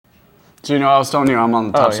So, I was telling you I'm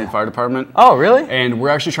on the Towson Fire Department. Oh, really? And we're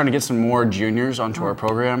actually trying to get some more juniors onto our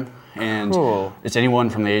program. And it's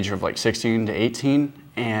anyone from the age of like 16 to 18.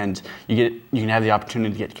 And you can have the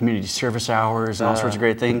opportunity to get community service hours and all sorts of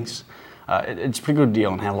great things. It's a pretty good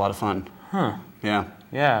deal and have a lot of fun. Huh. Yeah.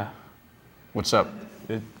 Yeah. What's up?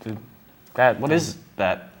 What is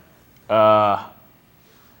that?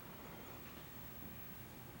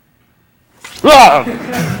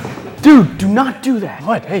 Dude, do not do that.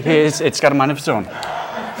 What? Hey, it's got a mind of its own.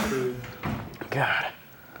 God.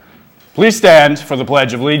 Please stand for the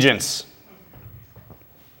Pledge of Allegiance.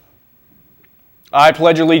 I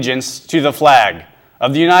pledge allegiance to the flag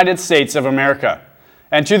of the United States of America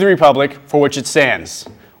and to the republic for which it stands,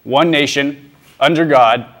 one nation, under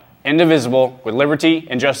God, indivisible, with liberty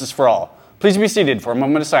and justice for all. Please be seated for a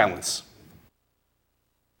moment of silence.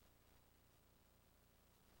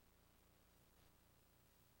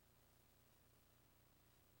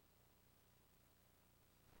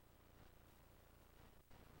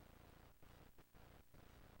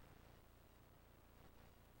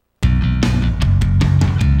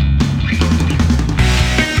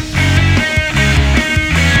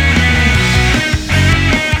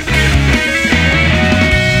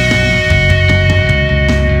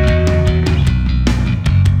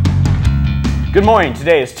 Good morning.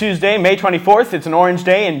 Today is Tuesday, May 24th. It's an orange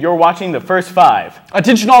day, and you're watching the First Five.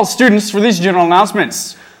 Attention all students for these general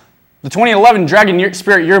announcements. The 2011 Dragon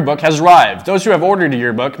Spirit Yearbook has arrived. Those who have ordered a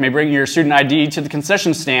yearbook may bring your student ID to the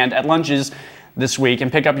concession stand at lunches this week and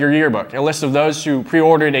pick up your yearbook. A list of those who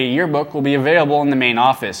pre-ordered a yearbook will be available in the main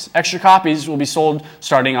office. Extra copies will be sold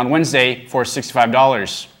starting on Wednesday for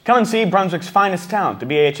 $65. Come and see Brunswick's finest talent. The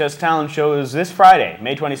BHS Talent Show is this Friday,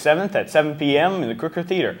 May 27th at 7 p.m. in the Crooker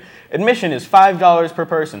Theater. Admission is $5 per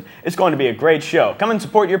person. It's going to be a great show. Come and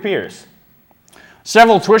support your peers.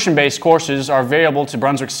 Several tuition-based courses are available to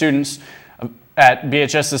Brunswick students at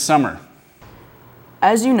BHS this summer.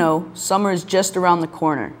 As you know, summer is just around the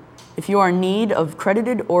corner. If you are in need of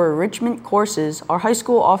credited or enrichment courses, our high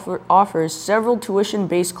school offers several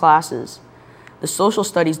tuition-based classes. The Social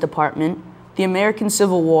Studies Department, the American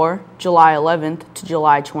Civil War, July 11th to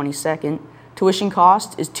July 22nd, tuition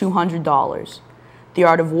cost is $200. The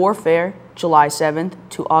Art of Warfare, July 7th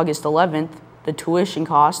to August 11th, the tuition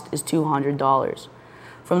cost is $200.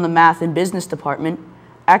 From the Math and Business Department,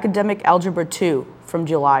 Academic Algebra 2, from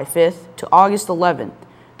July 5th to August 11th,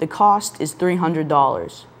 the cost is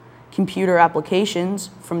 $300. Computer Applications,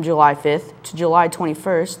 from July 5th to July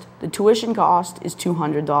 21st, the tuition cost is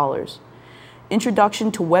 $200.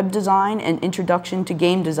 Introduction to Web Design and Introduction to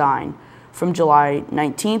Game Design, from July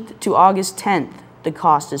 19th to August 10th, the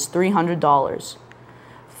cost is $300.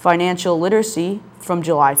 Financial Literacy, from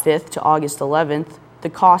July 5th to August 11th, the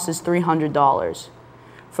cost is $300.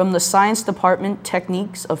 From the Science Department,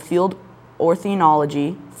 Techniques of Field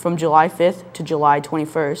Ornithology, from July 5th to July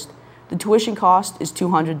 21st, the tuition cost is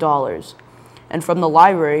 $200. And from the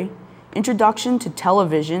library, Introduction to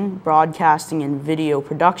Television, Broadcasting and Video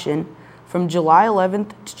Production, from July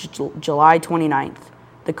 11th to July 29th.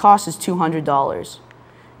 The cost is $200.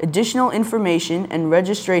 Additional information and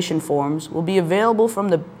registration forms will be available from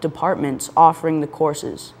the departments offering the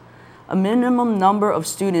courses. A minimum number of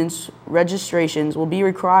students' registrations will be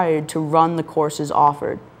required to run the courses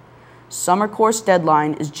offered. Summer course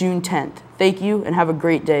deadline is June 10th. Thank you and have a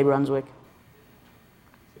great day, Brunswick.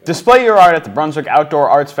 Display your art at the Brunswick Outdoor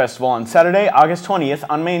Arts Festival on Saturday, August 20th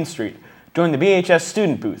on Main Street. Join the BHS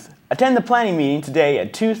student booth. Attend the planning meeting today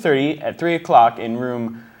at 2:30 at 3 o'clock in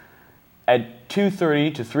room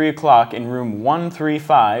 2:30 to 3 o'clock in room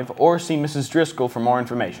 135, or see Mrs. Driscoll for more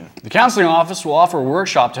information. The counseling office will offer a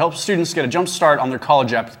workshop to help students get a jump start on their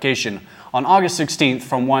college application on August 16th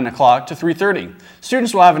from 1 o'clock to 3:30.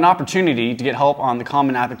 Students will have an opportunity to get help on the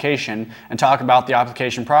common application and talk about the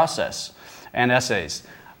application process and essays.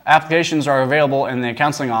 Applications are available in the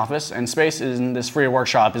counseling office, and space in this free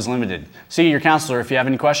workshop is limited. See your counselor if you have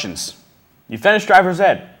any questions. You finished driver's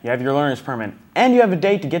ed, you have your learner's permit, and you have a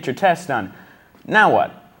date to get your test done. Now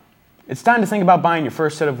what? It's time to think about buying your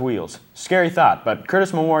first set of wheels. Scary thought, but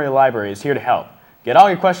Curtis Memorial Library is here to help. Get all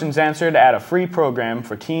your questions answered at a free program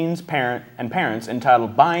for teens, parents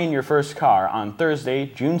entitled Buying Your First Car on Thursday,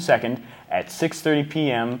 June 2nd at 6:30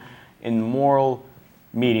 p.m. in the Memorial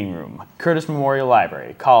Meeting Room, Curtis Memorial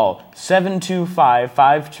Library. Call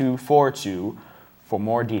 725-5242 for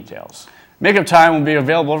more details. Makeup time will be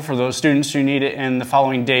available for those students who need it in the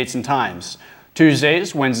following dates and times.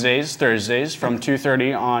 Tuesdays, Wednesdays, Thursdays from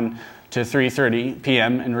 2:30 on to 3:30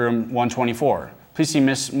 p.m. in room 124. Please see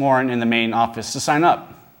Ms. Morin in the main office to sign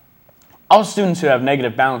up. All students who have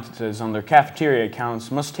negative balances on their cafeteria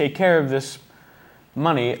accounts must take care of this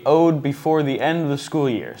money owed before the end of the school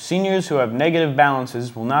year. Seniors who have negative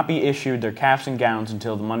balances will not be issued their caps and gowns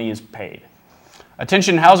until the money is paid.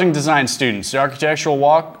 Attention housing design students. The architectural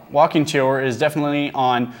walking tour is definitely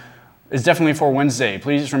for Wednesday.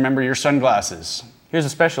 Please remember your sunglasses. Here's a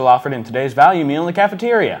special offered in today's value meal in the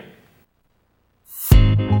cafeteria.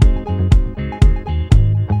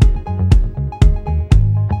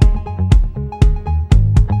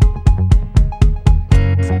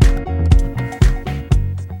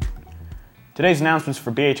 Today's announcements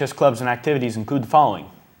for BHS clubs and activities include the following.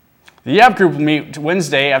 The YAP group will meet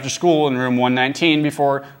Wednesday after school in room 119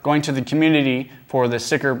 before going to the community for the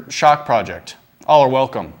sticker shock project. All are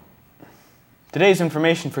welcome. Today's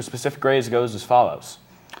information for specific grades goes as follows.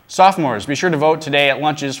 Sophomores, be sure to vote today at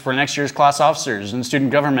lunches for next year's class officers and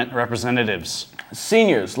student government representatives.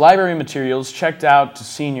 Seniors, library materials checked out to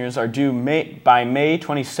seniors are due by May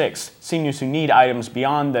 26th. Seniors who need items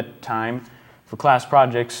beyond that time for class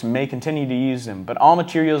projects may continue to use them, but all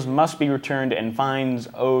materials must be returned and fines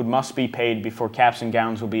owed must be paid before caps and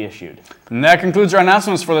gowns will be issued. And that concludes our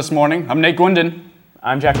announcements for this morning. I'm Nate Gwyndon.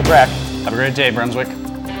 I'm Jack LeBrack. Have a great day, Brunswick.